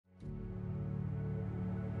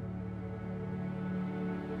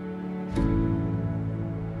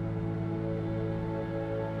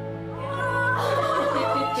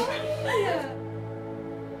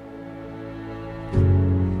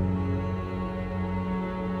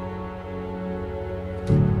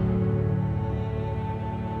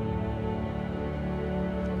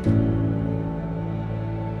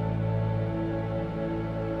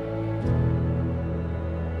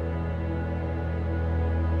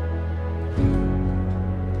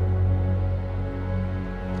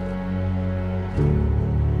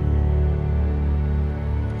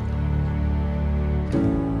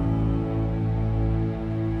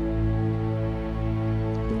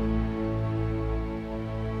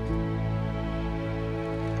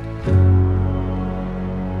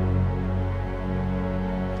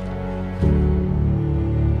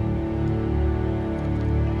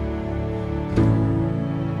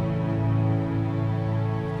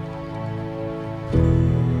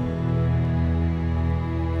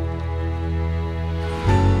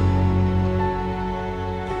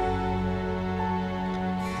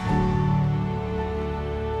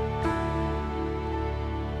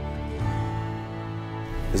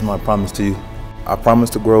is my promise to you. I promise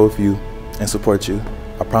to grow with you and support you.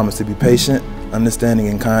 I promise to be patient, understanding,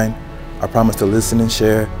 and kind. I promise to listen and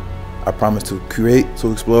share. I promise to create,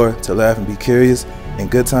 to explore, to laugh and be curious in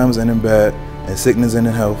good times and in bad, in sickness and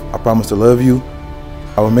in health. I promise to love you.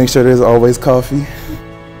 I will make sure there's always coffee.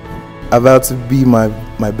 I vow to be my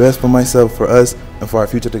best for myself, for us, and for our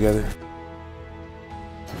future together.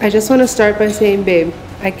 I just want to start by saying, babe,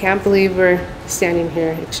 I can't believe we're standing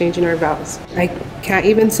here exchanging our vows. I can't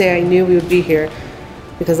even say I knew we would be here,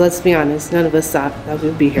 because let's be honest, none of us thought that we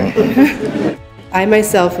would be here. I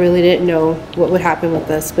myself really didn't know what would happen with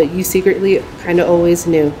us, but you secretly kind of always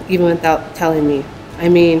knew, even without telling me. I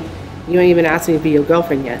mean, you don't even ask me to be your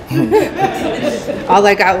girlfriend yet. All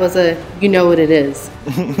I got was a, you know what it is.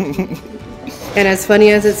 And as funny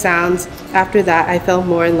as it sounds, after that I fell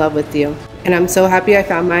more in love with you. And I'm so happy I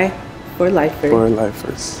found my for-lifers.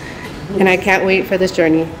 For-lifers. And I can't wait for this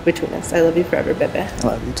journey between us. I love you forever, baby. I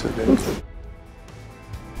love you too, baby.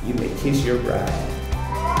 You may kiss your bride.